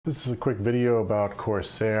This is a quick video about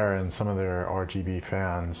Corsair and some of their RGB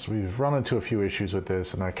fans. We've run into a few issues with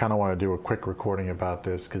this, and I kind of want to do a quick recording about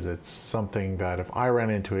this because it's something that if I ran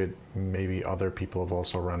into it, maybe other people have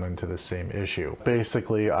also run into the same issue.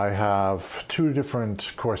 Basically, I have two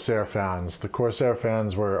different Corsair fans. The Corsair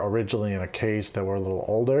fans were originally in a case that were a little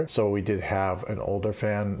older, so we did have an older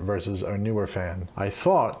fan versus a newer fan. I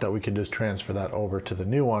thought that we could just transfer that over to the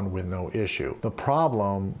new one with no issue. The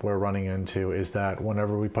problem we're running into is that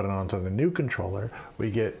whenever we put it onto the new controller, we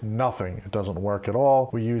get nothing. It doesn't work at all.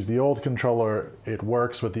 We use the old controller, it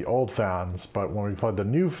works with the old fans, but when we plug the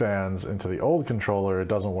new fans into the old controller, it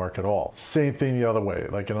doesn't work at all. Same thing the other way.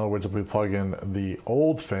 Like in other words, if we plug in the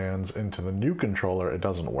old fans into the new controller, it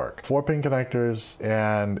doesn't work. 4-pin connectors,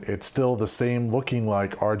 and it's still the same looking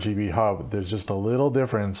like RGB hub. There's just a little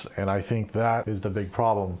difference, and I think that is the big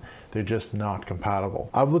problem. They're just not compatible.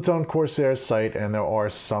 I've looked on Corsair's site, and there are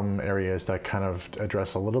some areas that kind of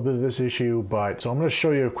address a little bit of this issue, but so I'm going to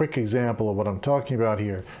show you a quick example of what I'm talking about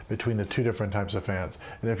here between the two different types of fans.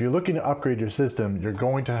 And if you're looking to upgrade your system, you're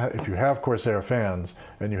going to if you have Corsair fans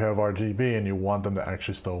and you have RGB and you want them to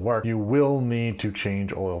actually still work, you will need to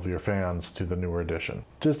change all of your fans to the newer edition.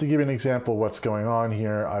 Just to give you an example of what's going on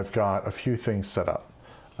here, I've got a few things set up.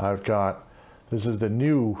 This is the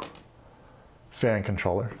new fan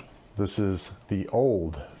controller. This is the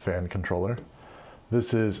old fan controller.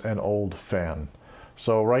 This is an old fan.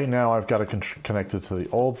 So right now I've got it connected to the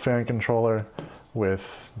old fan controller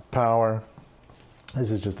with power. This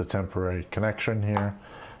is just a temporary connection here,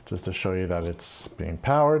 just to show you that it's being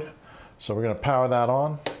powered. So we're going to power that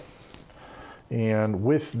on. And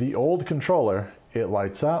with the old controller, it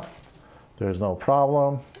lights up. There's no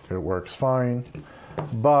problem. It works fine.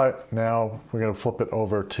 But now we're going to flip it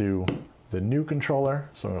over to the new controller.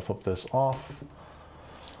 So I'm going to flip this off,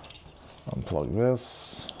 unplug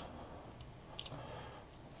this,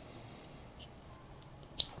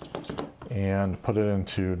 and put it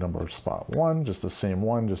into number spot 1, just the same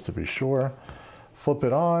one, just to be sure. Flip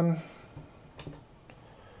it on,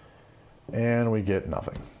 and we get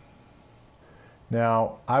nothing.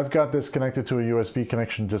 Now, I've got this connected to a USB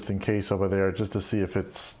connection just in case over there, just to see if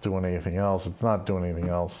it's doing anything else. It's not doing anything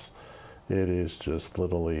else. It is just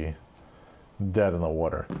literally dead in the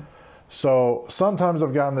water. So sometimes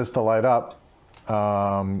I've gotten this to light up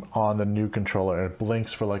on the new controller. It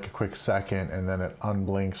blinks for like a quick second, and then it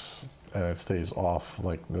unblinks and it stays off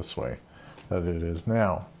like this way that it is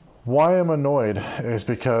now. Why I'm annoyed is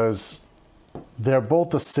because they're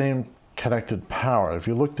both the same connected power. If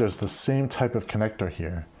you look, there's the same type of connector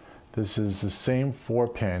here. This is the same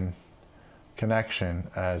 4-pin connection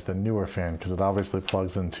as the newer fan, because it obviously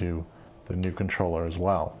plugs into the new controller as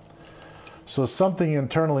well. So something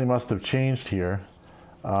internally must have changed here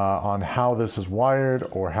on how this is wired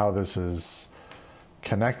or how this is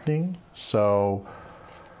connecting. So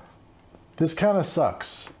this kind of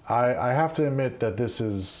sucks. I have to admit that this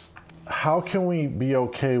is, how can we be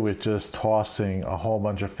okay with just tossing a whole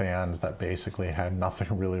bunch of fans that basically had nothing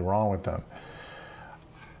really wrong with them?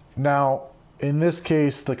 Now, in this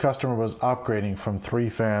case, the customer was upgrading from 3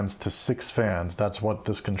 fans to 6 fans. That's what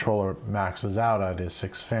this controller maxes out at, is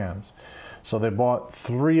 6 fans. So they bought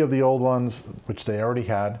 3 of the old ones, which they already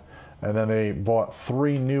had, and then they bought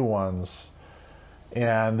 3 new ones,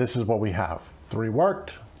 and this is what we have. 3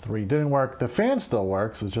 worked, 3 didn't work. The fan still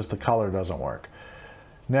works, it's just the color doesn't work.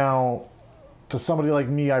 Now, to somebody like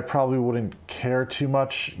me, I probably wouldn't care too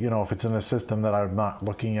much. You know, if it's in a system that I'm not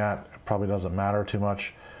looking at, it probably doesn't matter too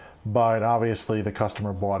much. But obviously the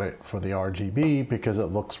customer bought it for the RGB because it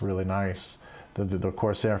looks really nice. The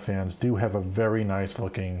Corsair fans do have a very nice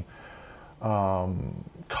looking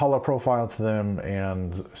color profile to them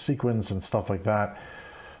and sequins and stuff like that.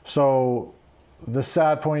 So the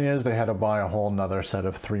sad point is they had to buy a whole nother set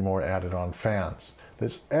of 3 more added on fans.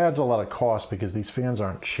 This adds a lot of cost because these fans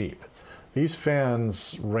aren't cheap. These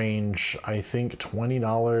fans range, I think,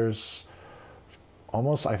 $20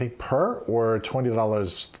 almost, I think, per, or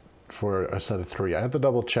 $20 for a set of 3. I have to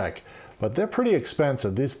double check, but they're pretty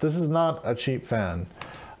expensive. This is not a cheap fan.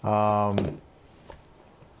 I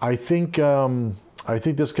think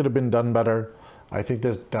this could have been done better. I think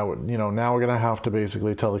that would, you know, now we're gonna have to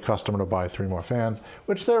basically tell the customer to buy 3 more fans,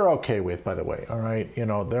 which they're okay with, by the way. All right, you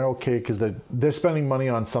know, they're okay because they're spending money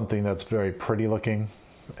on something that's very pretty looking,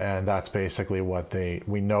 and that's basically what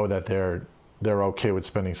we know that they're okay with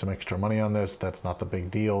spending some extra money on this. That's not the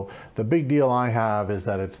big deal. The big deal I have is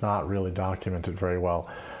that it's not really documented very well.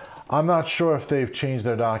 I'm not sure if they've changed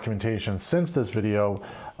their documentation since this video,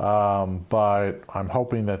 but I'm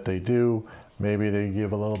hoping that they do. Maybe they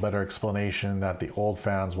give a little better explanation that the old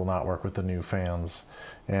fans will not work with the new fans,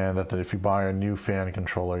 and that if you buy a new fan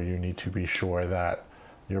controller, you need to be sure that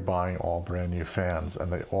you're buying all brand new fans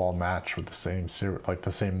and they all match with the same like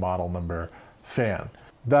the same model number fan.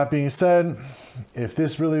 That being said, if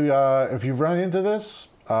this really, if you've run into this,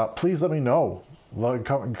 please let me know.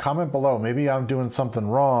 Comment below. Maybe I'm doing something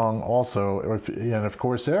wrong also. And if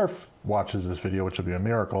Corsair watches this video, which would be a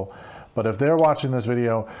miracle, but if they're watching this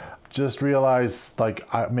video, just realize like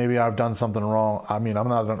maybe I've done something wrong. I mean, I'm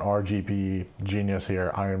not an RGB genius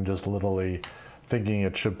here. I am just literally thinking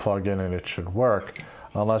it should plug in and it should work,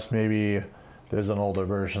 unless maybe there's an older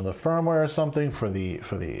version of the firmware or something for the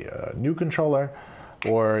new controller,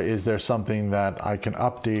 or is there something that I can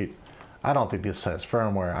update? I don't think this says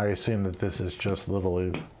firmware. I assume that this is just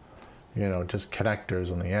literally, you know, just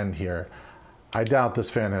connectors on the end here. I doubt this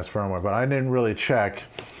fan has firmware, but I didn't really check.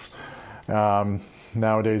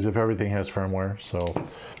 Nowadays, if everything has firmware. So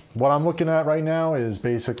what I'm looking at right now is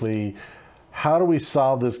basically, how do we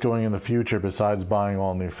solve this going in the future besides buying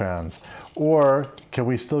all new fans? Or can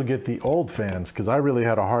we still get the old fans? Because I really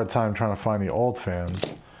had a hard time trying to find the old fans.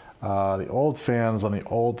 The old fans on the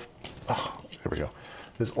old, oh, there we go.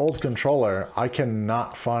 This old controller, I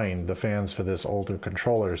cannot find the fans for this older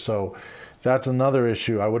controller. So that's another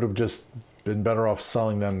issue. I would have just been better off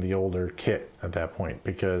selling them the older kit at that point,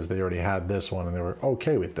 because they already had this one and they were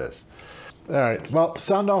okay with this. All right, well,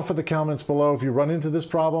 sound off in the comments below if you run into this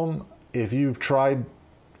problem, if you've tried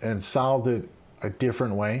and solved it a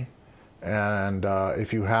different way. And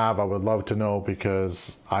if you have, I would love to know,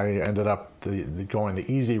 because I ended up going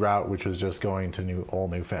the easy route, which was just going to all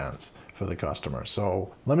new fans for the customer.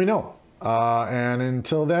 So let me know. And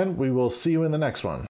until then, we will see you in the next one.